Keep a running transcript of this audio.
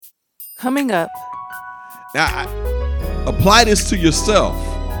Coming up, Now, apply this to yourself.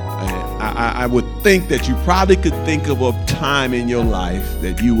 I would think that you probably could think of a time in your life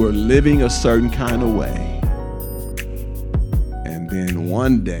that you were living a certain kind of way. And then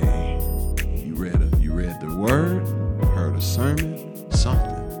one day, you read the word, heard a sermon,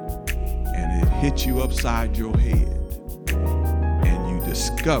 something, and it hit you upside your head. And you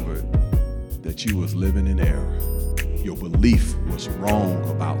discovered that you was living in error. Your belief was wrong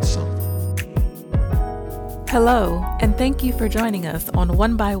about something. hello, and thank you for joining us on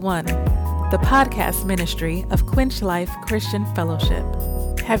One by One, the podcast ministry of Quench Life Christian Fellowship.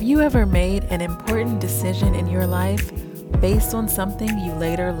 Have you ever made an important decision in your life based on something you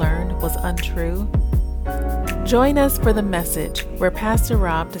later learned was untrue? Join us for the message where Pastor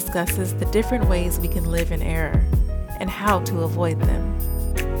Rob discusses the different ways we can live in error and how to avoid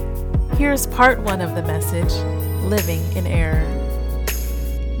them. Here's part 1 of the message, Living in Error.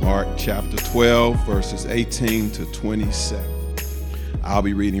 Mark chapter 12, verses 18 to 27. I'll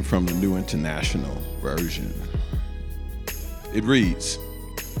be reading from the New International Version. It reads,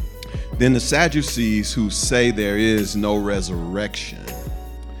 "Then the Sadducees, who say there is no resurrection,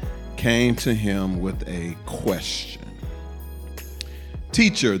 came to him with a question.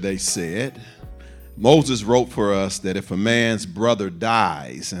 'Teacher,' they said, 'Moses wrote for us that if a man's brother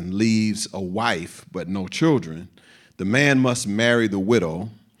dies and leaves a wife but no children, the man must marry the widow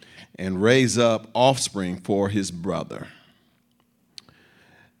and raise up offspring for his brother.'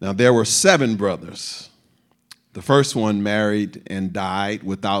 Now there were 7 brothers. The first one married and died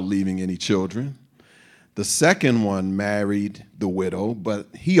without leaving any children. The second one married the widow, but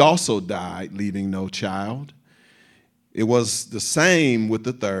he also died, leaving no child. It was the same with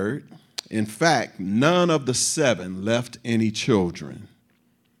the third. In fact, none of the 7 left any children.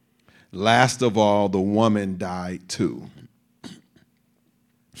 Last of all, the woman died too.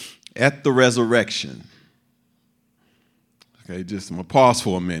 At the resurrection," okay, I'm going to pause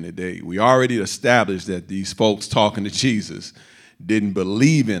for a minute. We already established that these folks talking to Jesus didn't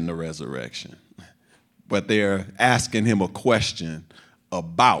believe in the resurrection, but they're asking him a question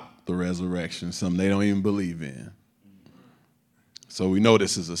about the resurrection, something they don't even believe in. So we know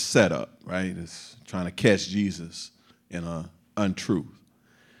this is a setup, right? It's trying to catch Jesus in an untruth.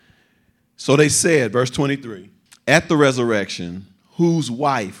 So they said, verse 23, "At the resurrection, whose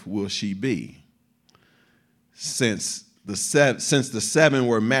wife will she be? Since the 7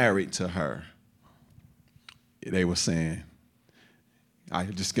 were married to her." They were saying, I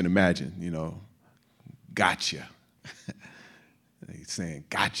just can imagine, gotcha. They saying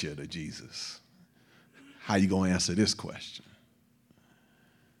gotcha to Jesus. How you going to answer this question?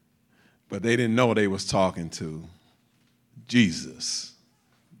 But they didn't know they was talking to Jesus,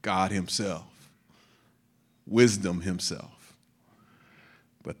 God himself, wisdom himself.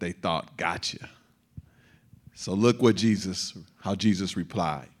 But they thought, gotcha. So look how Jesus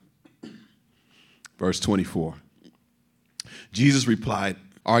replied. Verse 24. Jesus replied,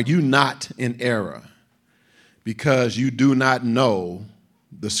 "Are you not in error because you do not know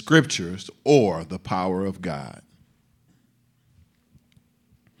the scriptures or the power of God?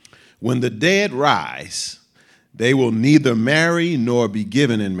 When the dead rise, they will neither marry nor be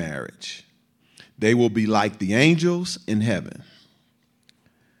given in marriage. They will be like the angels in heaven.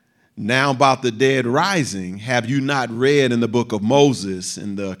 Now about the dead rising, have you not read in the book of Moses,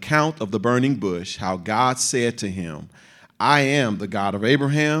 in the account of the burning bush, how God said to him, 'I am the God of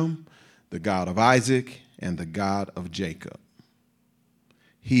Abraham, the God of Isaac, and the God of Jacob.'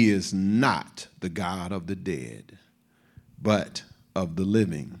 He is not the God of the dead, but of the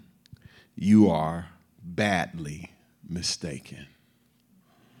living. You are badly mistaken."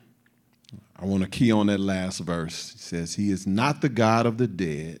 I want to key on that last verse. It says, "He is not the God of the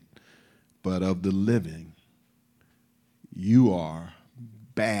dead, but of the living. You are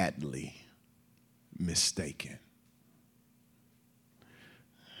badly mistaken."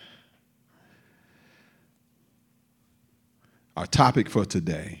 Our topic for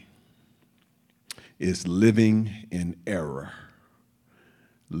today is living in error.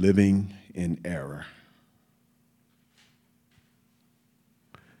 Living in error.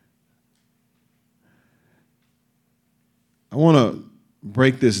 I want to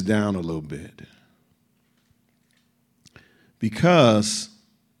break this down a little bit, because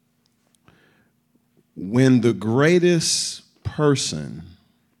when the greatest person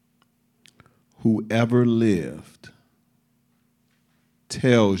who ever lived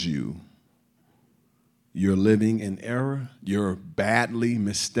tells you you're living in error, you're badly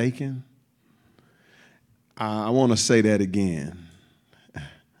mistaken, I want to say that again.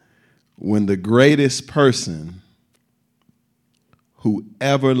 When the greatest person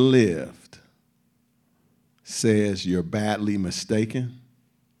whoever lived says you're badly mistaken,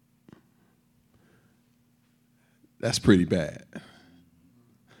 that's pretty bad.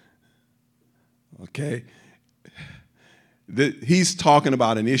 Okay? He's talking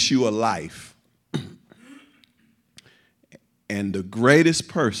about an issue of life. And the greatest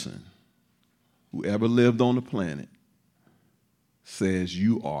person who ever lived on the planet says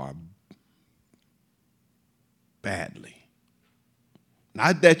you are badly.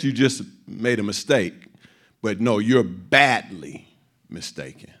 Not that you just made a mistake, but no, you're badly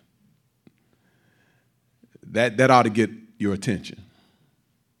mistaken. That ought to get your attention.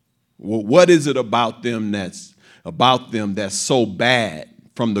 Well, what is it about them that's so bad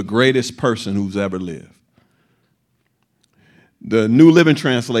from the greatest person who's ever lived? The New Living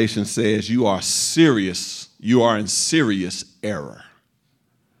Translation says you are in serious error.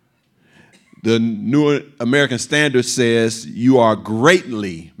 The New American Standard says you are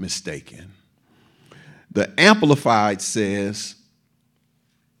greatly mistaken. The Amplified says,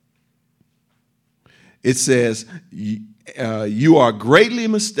 you are greatly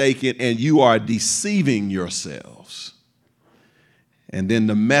mistaken and you are deceiving yourselves. And then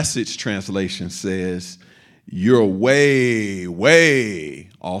the Message translation says, you're way, way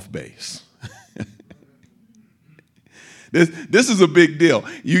off base. This is a big deal.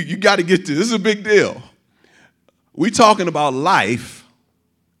 You got to get to this is a big deal. We're talking about life,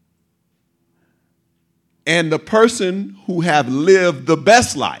 and the person who have lived the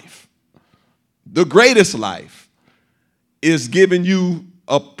best life, the greatest life, is giving you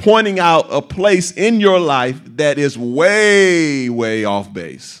pointing out a place in your life that is way, way off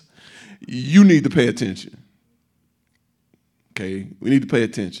base. You need to pay attention. Okay, we need to pay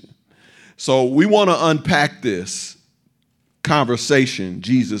attention. So we want to unpack this conversation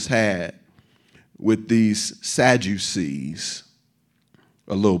Jesus had with these Sadducees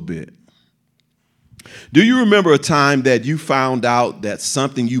a little bit. Do you remember a time that you found out that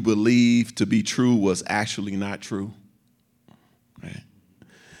something you believed to be true was actually not true? Right.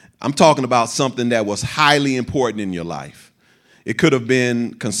 I'm talking about something that was highly important in your life. It could have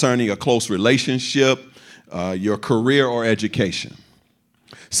been concerning a close relationship, your career or education.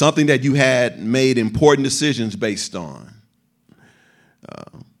 Something that you had made important decisions based on.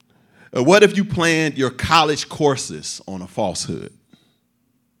 What if you planned your college courses on a falsehood?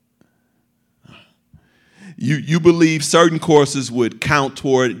 You believe certain courses would count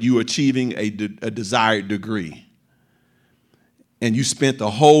toward you achieving a desired degree. And you spent the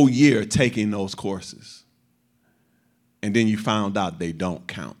whole year taking those courses. And then you found out they don't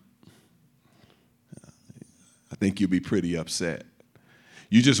count. I think you'll be pretty upset.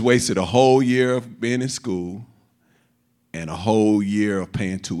 You just wasted a whole year of being in school and a whole year of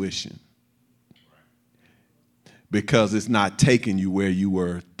paying tuition because it's not taking you where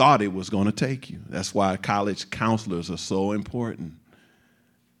you thought it was going to take you. That's why college counselors are so important.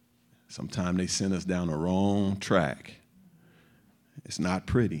 Sometimes they send us down the wrong track. It's not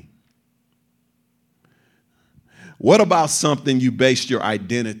pretty. What about something you based your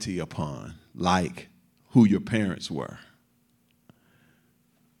identity upon, like who your parents were?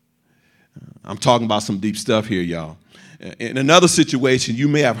 I'm talking about some deep stuff here, y'all. In another situation, you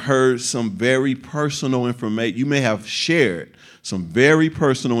may have heard some very personal information. You may have shared some very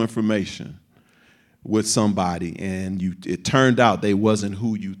personal information with somebody, and it turned out they wasn't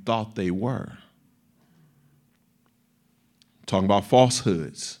who you thought they were. I'm talking about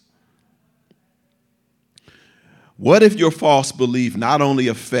falsehoods. What if your false belief not only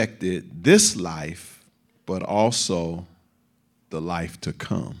affected this life, but also the life to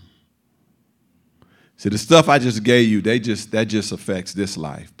come? See, the stuff I just gave you, that just affects this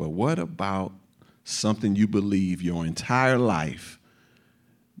life. But what about something you believe your entire life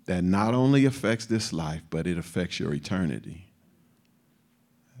that not only affects this life, but it affects your eternity?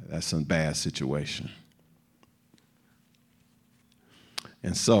 That's a bad situation.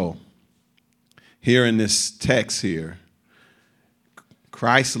 And so, here in this text here,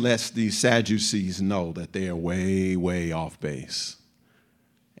 Christ lets these Sadducees know that they are way, way off base.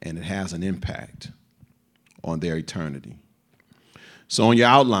 And it has an impact on their eternity. So on your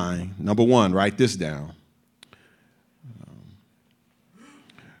outline, number one, write this down.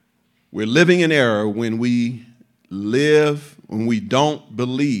 We're living in error when we don't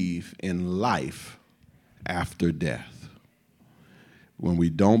believe in life after death. When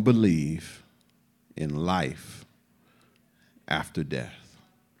we don't believe in life after death.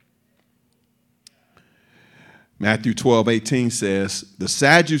 Matthew 12:18 says, the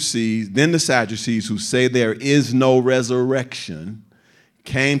Sadducees who say there is no resurrection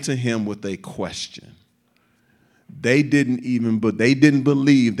came to him with a question. they didn't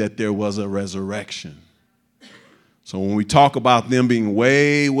believe that there was a resurrection. So when we talk about them being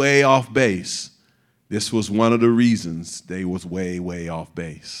way, way off base, this was one of the reasons they was way, way off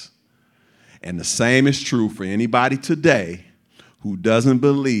base. And the same is true for anybody today who doesn't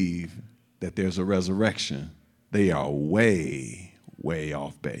believe that there's a resurrection. They are way, way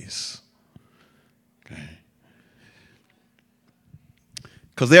off base. Okay.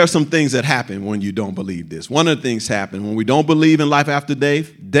 Because there are some things that happen when you don't believe this. One of the things happen when we don't believe in life after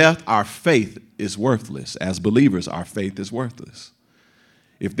death, our faith is worthless. As believers, our faith is worthless.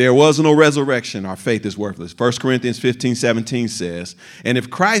 If there was no resurrection, our faith is worthless. 1 Corinthians 15:17 says, and if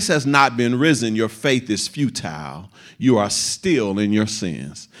Christ has not been risen, your faith is futile. You are still in your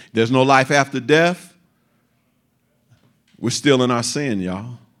sins. There's no life after death. We're still in our sin,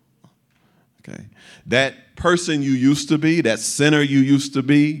 y'all. Okay. That person you used to be, that sinner you used to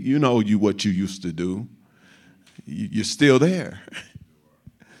be, you know what you used to do. You're still there.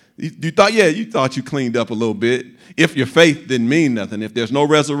 You thought you cleaned up a little bit. If your faith didn't mean nothing, if there's no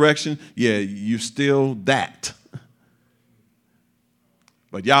resurrection, you're still that.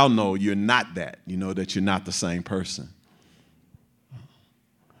 But y'all know you're not that. You know that you're not the same person.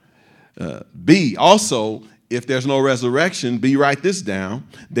 B, also, if there's no resurrection, B, write this down.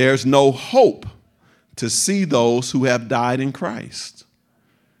 There's no hope to see those who have died in Christ.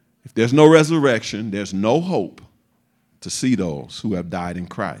 If there's no resurrection, there's no hope to see those who have died in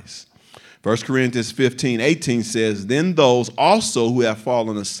Christ. 1 Corinthians 15:18 says, then those also who have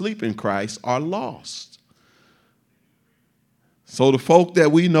fallen asleep in Christ are lost. So the folk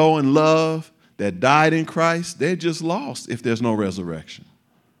that we know and love that died in Christ, they're just lost if there's no resurrection.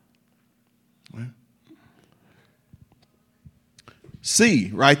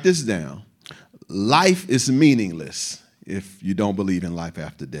 C, write this down. Life is meaningless if you don't believe in life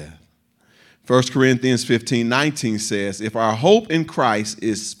after death. 1 Corinthians 15:19 says, if our hope in Christ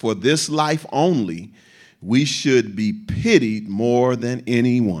is for this life only, we should be pitied more than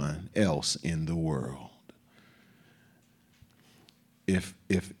anyone else in the world.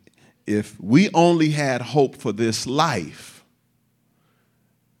 If we only had hope for this life,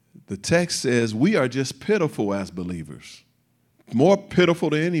 the text says we are just pitiful as believers, more pitiful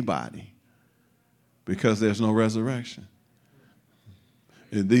than anybody, because there's no resurrection.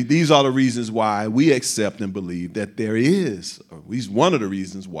 These are the reasons why we accept and believe that there is, or at least one of the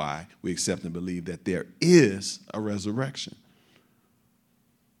reasons why we accept and believe that there is a resurrection.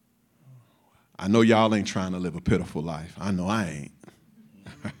 I know y'all ain't trying to live a pitiful life. I know I ain't.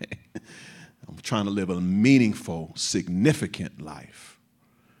 Right? I'm trying to live a meaningful, significant life.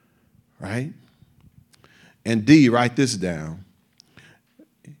 Right? And D, write this down.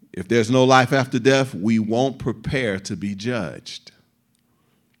 If there's no life after death, we won't prepare to be judged.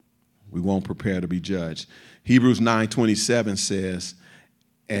 We won't prepare to be judged. Hebrews 9:27 says,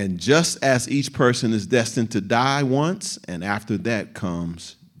 and just as each person is destined to die once, and after that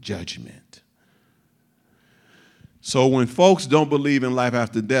comes judgment. So when folks don't believe in life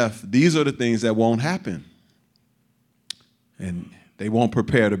after death, these are the things that won't happen. And they won't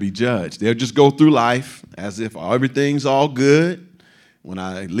prepare to be judged. They'll just go through life as if everything's all good. When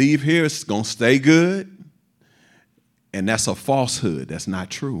I leave here, it's going to stay good. And that's a falsehood. That's not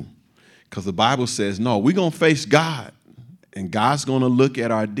true. Because the Bible says, no, we're going to face God, and God's going to look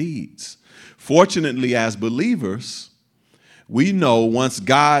at our deeds. Fortunately, as believers, we know once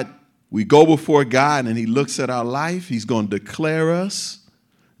we go before God and he looks at our life, he's going to declare us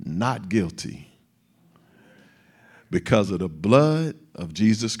not guilty because of the blood of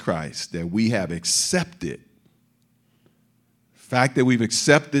Jesus Christ that we have accepted. The fact that we've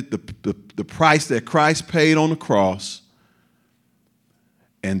accepted the price that Christ paid on the cross,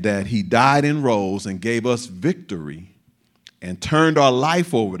 and that he died and rose and gave us victory and turned our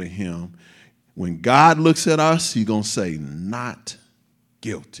life over to him. When God looks at us, he's going to say, not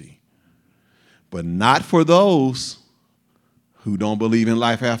guilty. But not for those who don't believe in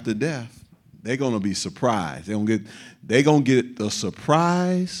life after death. They're going to be surprised. They're going to get the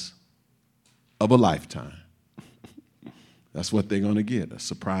surprise of a lifetime. That's what they're going to get, a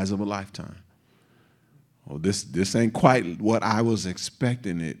surprise of a lifetime. Oh, this ain't quite what I was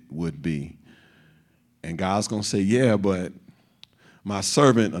expecting it would be. And God's going to say, yeah, but my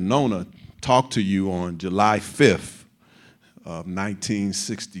servant Anona talked to you on July 5th of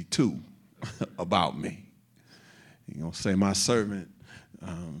 1962 about me. He's going to say, my servant,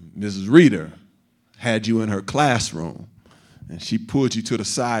 Mrs. Reeder, had you in her classroom, and she pulled you to the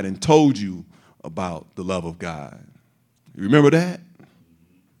side and told you about the love of God. You remember that?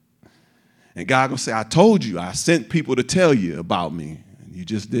 And God gonna say, I told you, I sent people to tell you about me, and you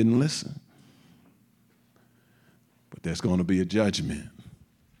just didn't listen. but there's going to be a judgment.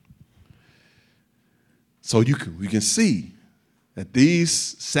 So we can see that these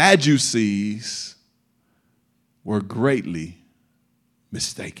Sadducees were greatly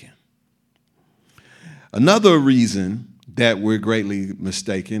mistaken. Another reason that we're greatly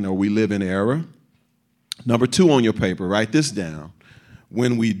mistaken or we live in error, number 2 on your paper, write this down.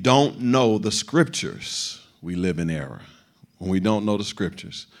 When we don't know the scriptures, we live in error. When we don't know the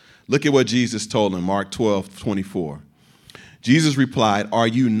scriptures. Look at what Jesus told him, Mark 12:24. Jesus replied, "Are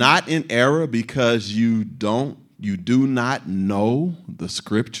you not in error because you do not know the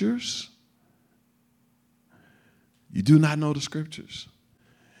scriptures?" You do not know the scriptures.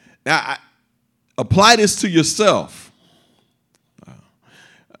 Now, apply this to yourself.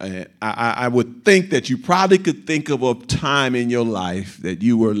 I would think that you probably could think of a time in your life that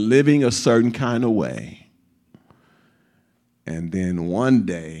you were living a certain kind of way. And then one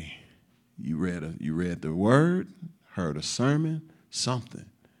day you read the word, heard a sermon, something,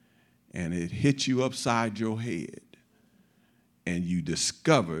 and it hit you upside your head. And you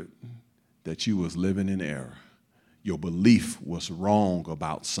discovered that you was living in error. Your belief was wrong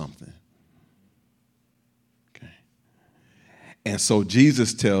about something. Okay. And so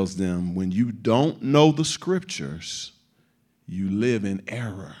Jesus tells them, when you don't know the scriptures, you live in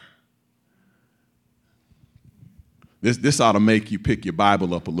error. This ought to make you pick your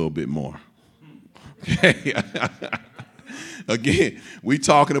Bible up a little bit more. Okay. Again, we're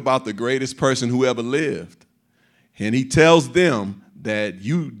talking about the greatest person who ever lived. And he tells them that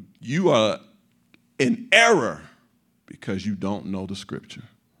you are in error because you don't know the scripture.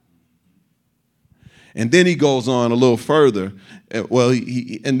 And then he goes on a little further. Well,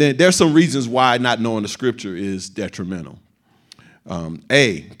 and then there's some reasons why not knowing the scripture is detrimental.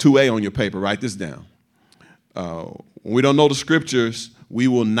 2A on your paper, write this down. When we don't know the scriptures, we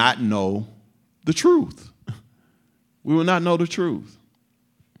will not know the truth. We will not know the truth.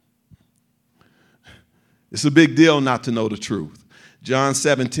 It's a big deal not to know the truth. John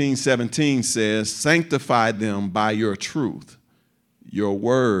 17:17 says, "Sanctify them by your truth. Your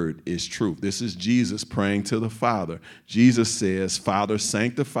word is truth." This is Jesus praying to the Father. Jesus says, "Father,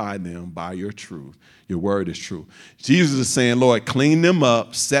 sanctify them by your truth. Your word is true." Jesus is saying, Lord, clean them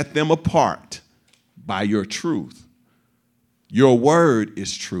up, set them apart by your truth. Your word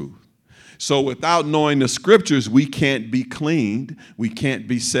is truth. So without knowing the scriptures, we can't be cleaned. We can't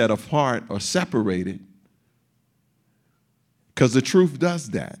be set apart or separated. Because the truth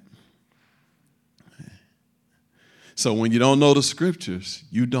does that. So when you don't know the scriptures,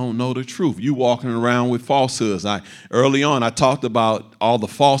 you don't know the truth. You walking around with falsehoods. Early on, I talked about all the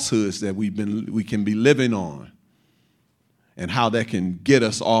falsehoods that we can be living on and how that can get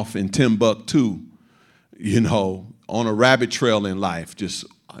us off in Timbuktu, on a rabbit trail in life.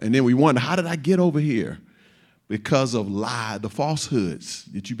 And then we wonder, how did I get over here? Because of the falsehoods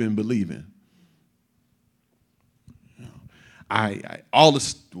that you've been believing. All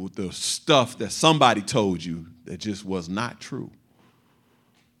the stuff that somebody told you that just was not true,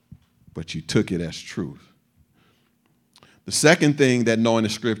 but you took it as truth. The second thing that knowing the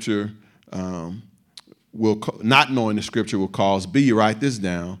scripture not knowing the scripture will cause, B, write this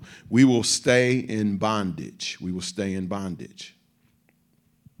down, we will stay in bondage. We will stay in bondage.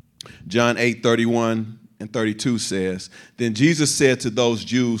 John 8:31 and 32 says, "Then Jesus said to those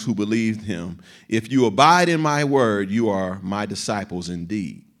Jews who believed him, 'If you abide in my word, you are my disciples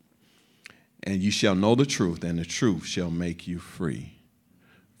indeed. And you shall know the truth, and the truth shall make you free.'"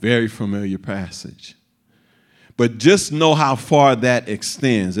 Very familiar passage. But just know how far that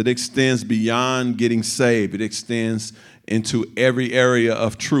extends. It extends beyond getting saved. It extends into every area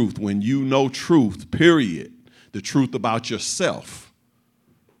of truth. When you know truth, period, the truth about yourself,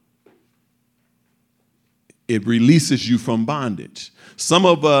 it releases you from bondage. Some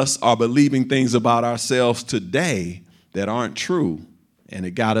of us are believing things about ourselves today that aren't true, and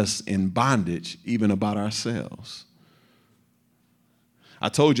it got us in bondage even about ourselves. I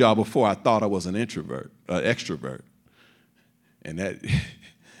told y'all before I thought I was an extrovert. And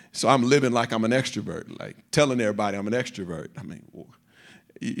so I'm living like I'm an extrovert, like telling everybody I'm an extrovert. I mean,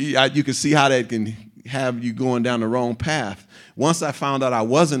 you can see how that can have you going down the wrong path. Once I found out I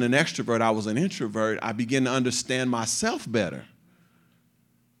wasn't an extrovert, I was an introvert, I began to understand myself better.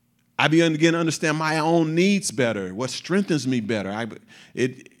 I began to understand my own needs better, what strengthens me better.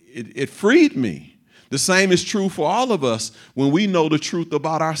 It freed me. The same is true for all of us. When we know the truth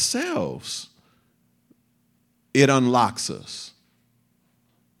about ourselves, it unlocks us.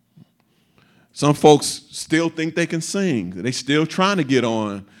 Some folks still think they can sing. They still trying to get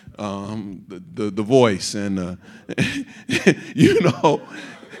on the voice and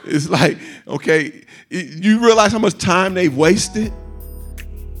It's like, okay, you realize how much time they've wasted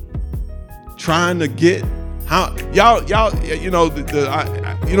trying to get y'all. You know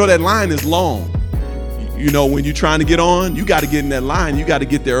that line is long. You know, when you're trying to get on, you got to get in that line. You got to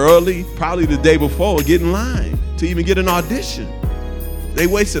get there early, probably the day before, get in line to even get an audition. They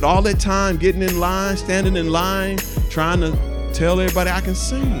wasted all that time getting in line, standing in line, trying to tell everybody I can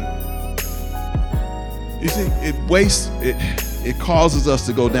sing. You see, it causes us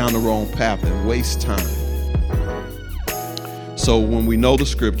to go down the wrong path and waste time. So when we know the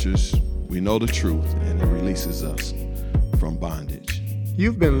scriptures, we know the truth, and it releases us from bondage.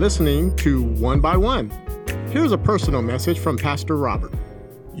 You've been listening to One by One. Here's a personal message from Pastor Robert.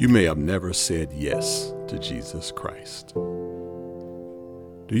 You may have never said yes to Jesus Christ.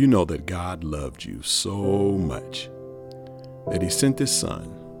 Do you know that God loved you so much that he sent his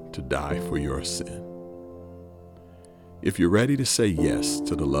son to die for your sin? If you're ready to say yes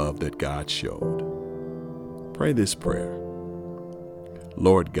to the love that God showed, pray this prayer.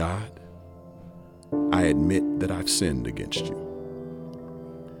 Lord God, I admit that I've sinned against you.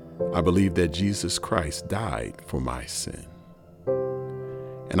 I believe that Jesus Christ died for my sin,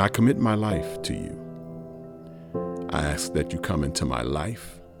 and I commit my life to you. I ask that you come into my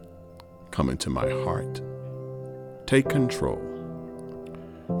life, come into my heart, take control,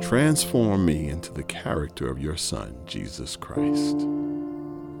 transform me into the character of your Son, Jesus Christ.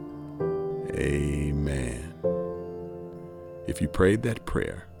 Amen. If you prayed that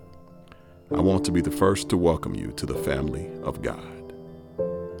prayer, I want to be the first to welcome you to the family of God.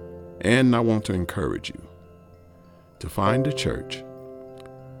 And I want to encourage you to find a church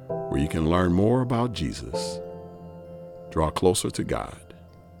where you can learn more about Jesus, draw closer to God,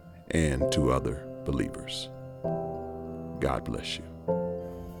 and to other believers. God bless you.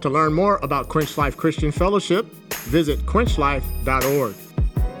 To learn more about Quench Life Christian Fellowship, visit quenchlife.org.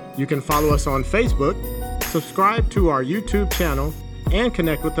 You can follow us on Facebook, subscribe to our YouTube channel, and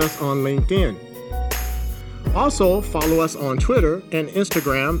connect with us on LinkedIn. Also, follow us on Twitter and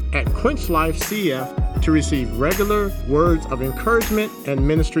Instagram at QuenchLifeCF to receive regular words of encouragement and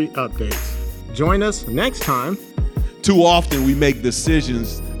ministry updates. Join us next time. Too often we make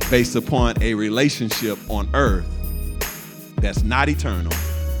decisions based upon a relationship on earth that's not eternal,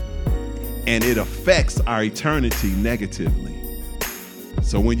 and it affects our eternity negatively.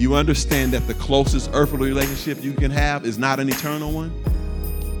 So when you understand that the closest earthly relationship you can have is not an eternal one,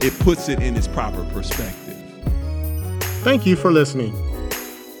 it puts it in its proper perspective. Thank you for listening.